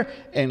here,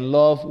 and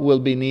love will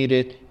be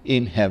needed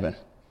in heaven.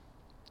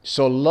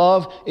 So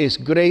love is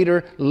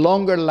greater,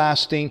 longer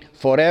lasting,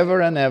 forever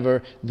and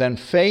ever than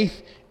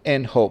faith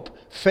and hope.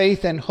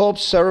 Faith and hope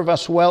serve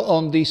us well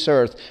on this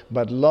earth,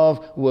 but love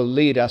will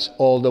lead us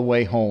all the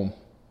way home.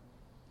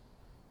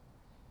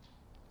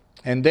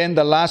 And then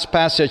the last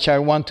passage I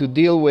want to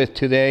deal with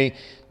today,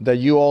 that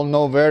you all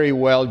know very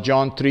well,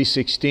 John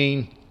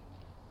 3:16.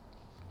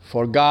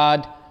 For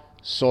God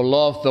so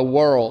loved the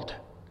world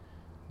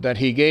that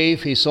He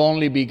gave His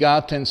only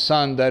begotten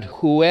Son, that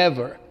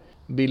whoever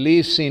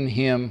believes in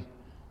Him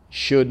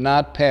should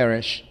not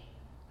perish,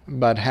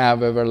 but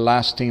have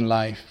everlasting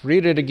life.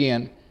 Read it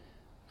again.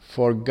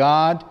 For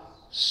God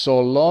so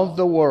loved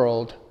the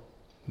world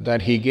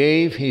that he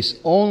gave his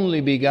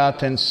only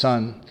begotten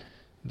Son,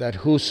 that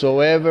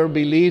whosoever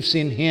believes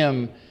in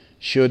him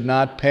should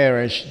not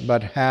perish,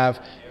 but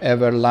have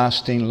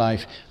everlasting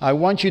life. I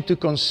want you to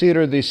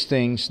consider these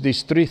things,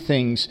 these three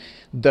things,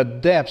 the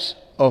depths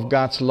of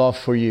God's love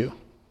for you.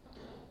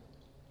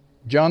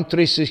 John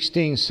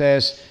 3:16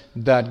 says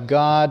that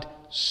God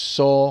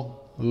so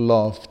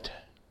loved,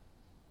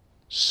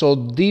 so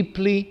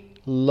deeply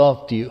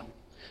loved you,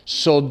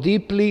 so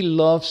deeply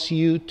loves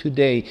you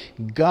today.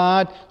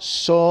 God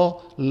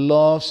so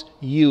loves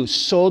you,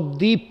 so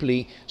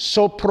deeply,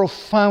 so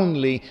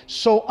profoundly,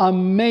 so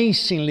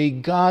amazingly.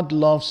 God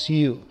loves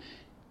you.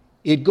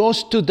 It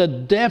goes to the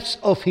depths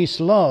of his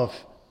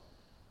love.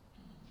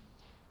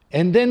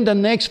 And then the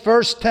next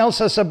verse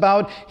tells us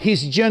about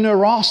his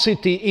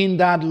generosity in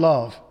that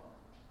love.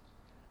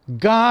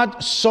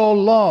 God so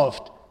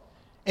loved,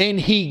 and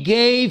he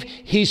gave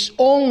his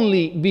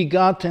only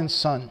begotten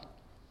Son.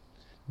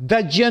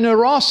 The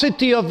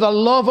generosity of the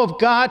love of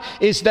God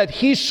is that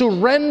he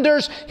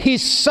surrenders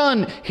his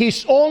Son,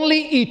 his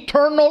only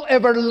eternal,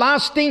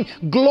 everlasting,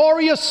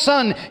 glorious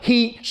Son.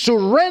 He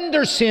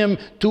surrenders him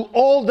to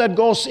all that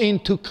goes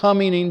into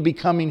coming in,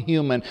 becoming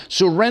human.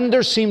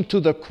 Surrenders him to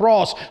the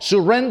cross,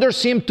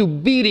 surrenders him to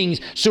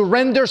beatings,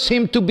 surrenders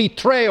him to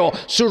betrayal,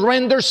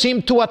 surrenders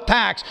him to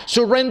attacks,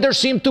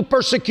 surrenders him to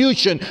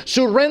persecution,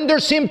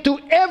 surrenders him to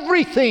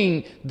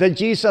everything that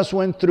Jesus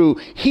went through.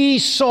 He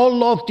so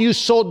loved you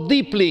so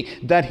deeply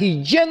that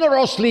he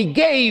generously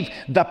gave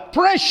the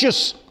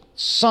precious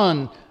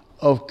Son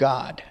of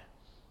God.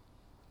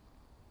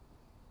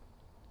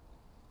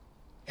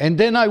 And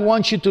then I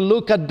want you to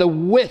look at the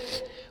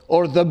width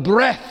or the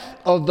breadth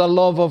of the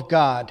love of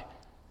God.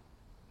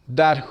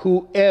 That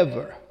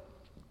whoever,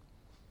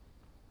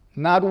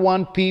 not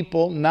one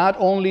people, not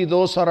only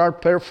those that are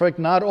perfect,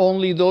 not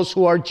only those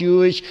who are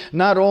Jewish,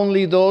 not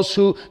only those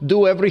who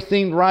do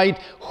everything right,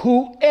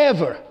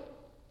 whoever.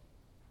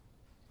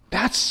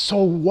 That's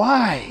so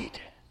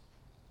wide.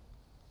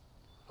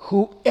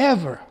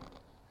 Whoever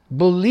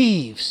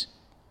believes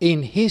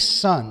in his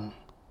Son.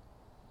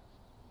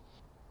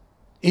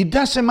 It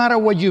doesn't matter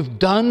what you've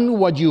done,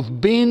 what you've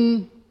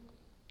been.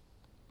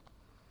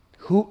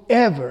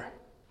 Whoever.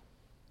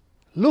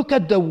 Look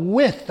at the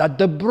width, at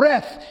the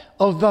breadth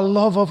of the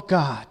love of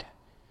God.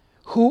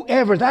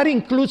 Whoever. That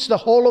includes the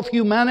whole of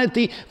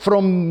humanity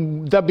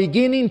from the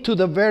beginning to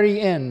the very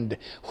end.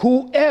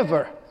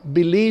 Whoever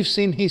believes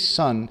in his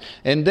Son.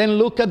 And then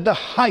look at the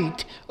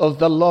height of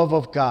the love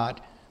of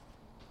God.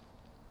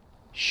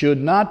 Should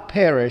not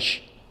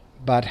perish,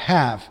 but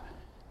have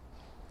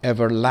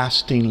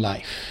everlasting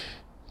life.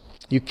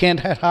 You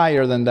can't get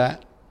higher than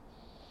that.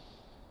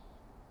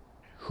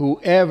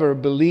 Whoever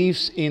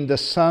believes in the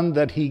Son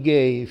that he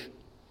gave,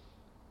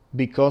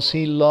 because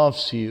he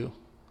loves you,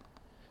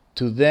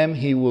 to them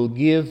he will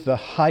give the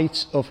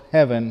heights of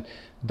heaven,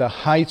 the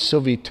heights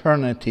of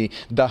eternity.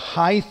 The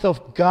height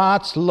of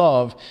God's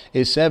love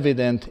is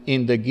evident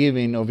in the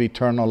giving of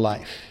eternal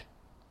life.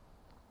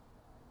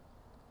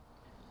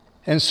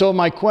 And so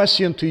my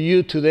question to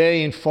you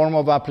today in form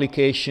of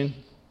application,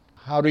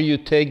 how do you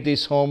take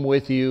this home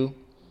with you?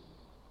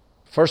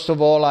 First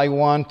of all, I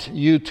want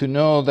you to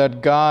know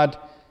that God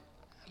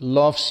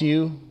loves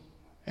you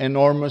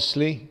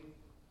enormously,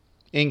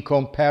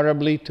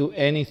 incomparably to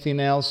anything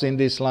else in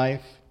this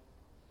life.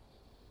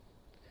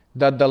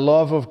 That the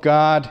love of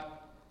God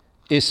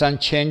is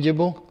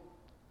unchangeable,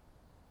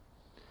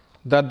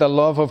 that the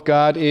love of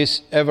God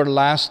is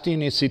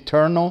everlasting, it's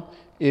eternal,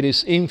 it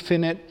is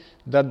infinite,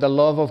 that the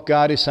love of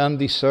God is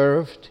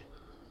undeserved,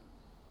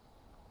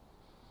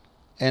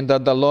 and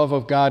that the love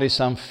of God is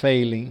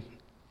unfailing.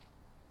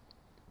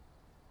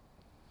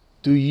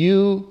 Do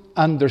you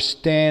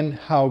understand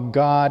how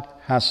God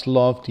has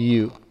loved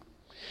you?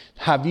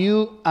 Have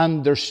you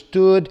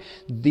understood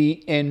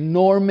the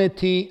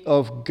enormity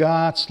of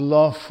God's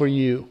love for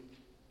you?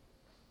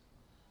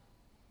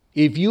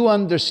 If you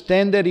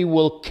understand that, it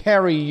will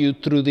carry you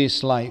through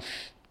this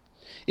life.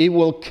 It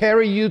will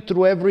carry you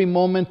through every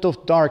moment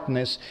of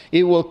darkness.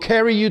 It will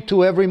carry you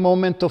to every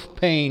moment of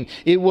pain.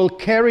 It will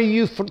carry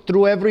you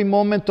through every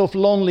moment of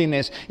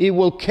loneliness. It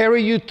will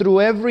carry you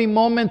through every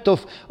moment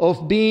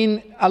of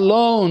being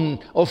alone,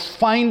 of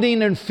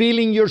finding and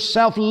feeling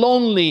yourself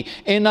lonely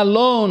and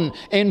alone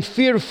and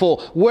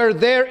fearful. Where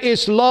there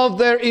is love,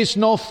 there is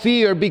no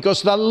fear,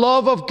 because the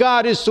love of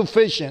God is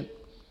sufficient.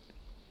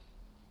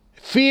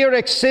 Fear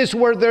exists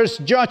where there's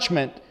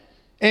judgment.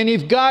 And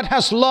if God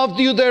has loved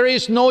you, there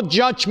is no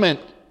judgment.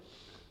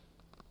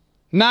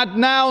 Not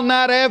now,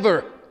 not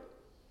ever.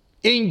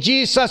 In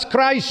Jesus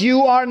Christ,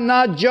 you are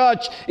not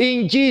judged.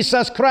 In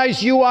Jesus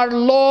Christ, you are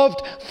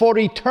loved for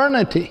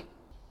eternity.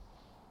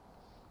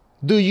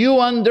 Do you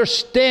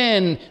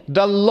understand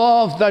the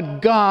love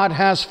that God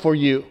has for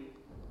you?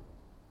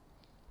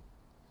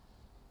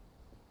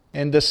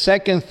 And the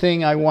second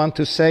thing I want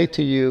to say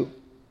to you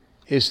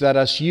is that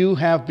as you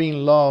have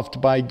been loved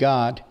by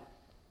God,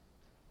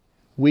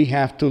 we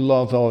have to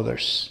love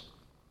others.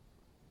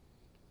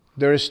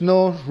 There is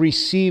no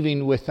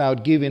receiving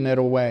without giving it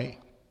away.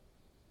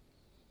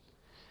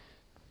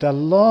 The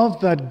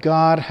love that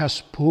God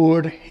has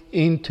poured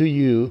into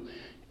you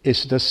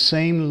is the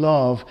same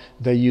love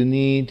that you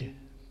need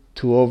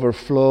to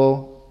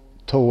overflow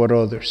toward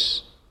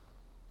others.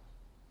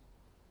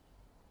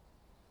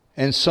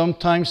 And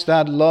sometimes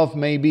that love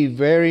may be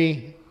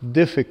very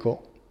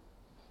difficult.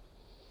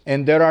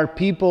 And there are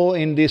people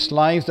in this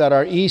life that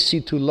are easy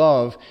to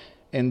love,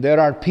 and there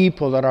are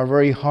people that are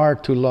very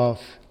hard to love.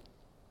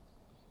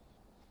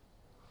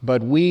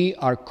 But we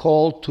are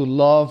called to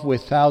love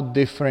without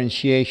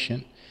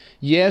differentiation.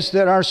 Yes,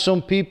 there are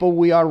some people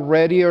we are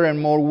readier and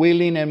more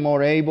willing and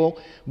more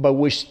able, but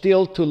we're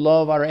still to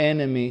love our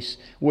enemies.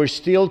 We're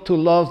still to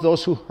love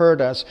those who hurt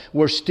us.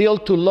 We're still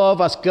to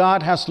love as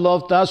God has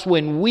loved us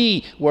when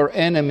we were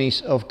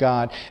enemies of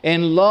God.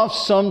 And love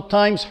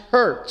sometimes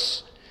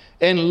hurts.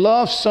 And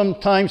love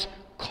sometimes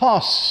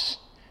costs.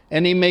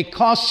 And it may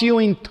cost you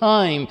in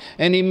time,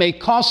 and it may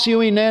cost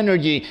you in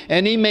energy,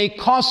 and it may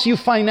cost you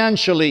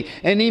financially,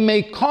 and it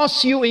may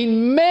cost you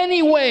in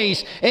many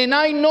ways. And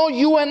I know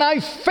you and I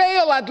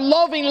fail at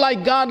loving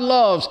like God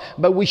loves,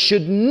 but we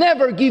should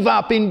never give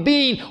up in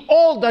being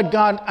all that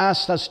God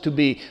asked us to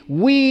be.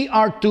 We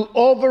are to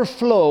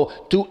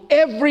overflow to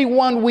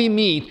everyone we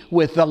meet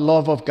with the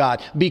love of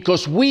God,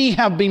 because we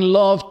have been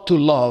loved to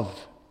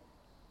love.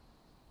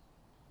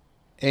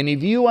 And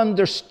if you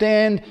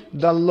understand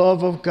the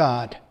love of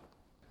God,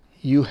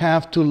 you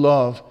have to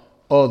love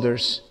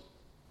others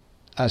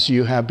as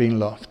you have been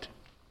loved.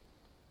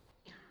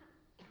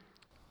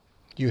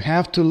 You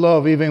have to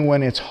love even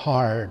when it's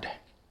hard.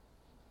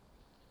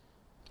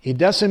 It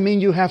doesn't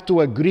mean you have to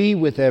agree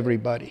with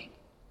everybody.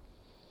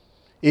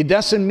 It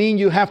doesn't mean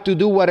you have to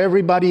do what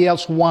everybody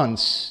else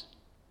wants.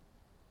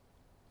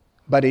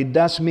 But it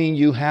does mean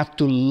you have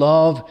to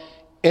love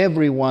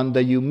everyone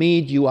that you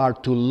meet. You are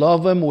to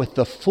love them with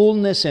the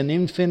fullness and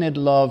infinite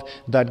love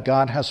that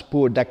God has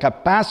poured. The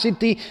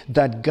capacity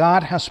that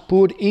God has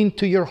put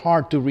into your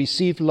heart to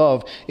receive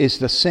love is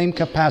the same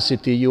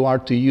capacity you are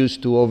to use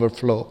to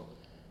overflow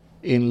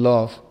in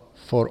love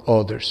for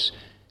others.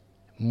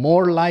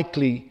 More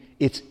likely,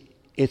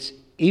 it's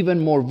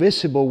even more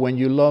visible when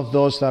you love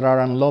those that are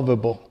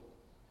unlovable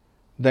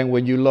than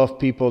when you love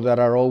people that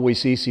are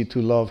always easy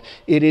to love.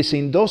 It is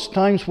in those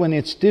times when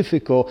it's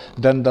difficult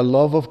that the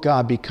love of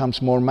God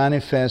becomes more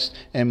manifest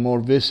and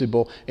more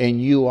visible,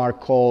 and you are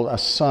called a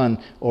son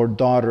or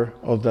daughter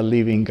of the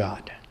living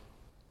God.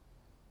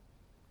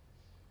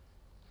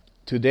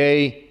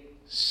 Today,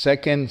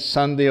 second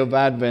Sunday of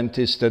Advent,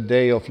 is the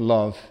day of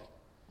love.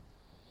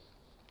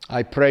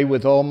 I pray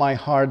with all my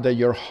heart that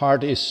your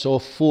heart is so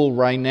full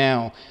right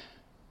now,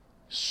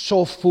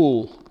 so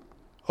full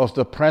of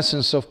the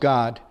presence of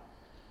God,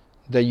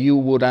 that you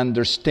would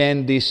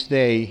understand this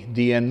day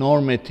the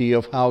enormity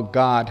of how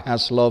God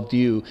has loved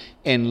you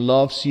and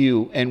loves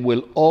you and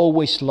will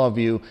always love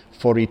you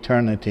for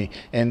eternity.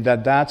 And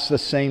that's the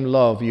same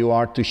love you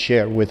are to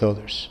share with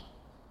others.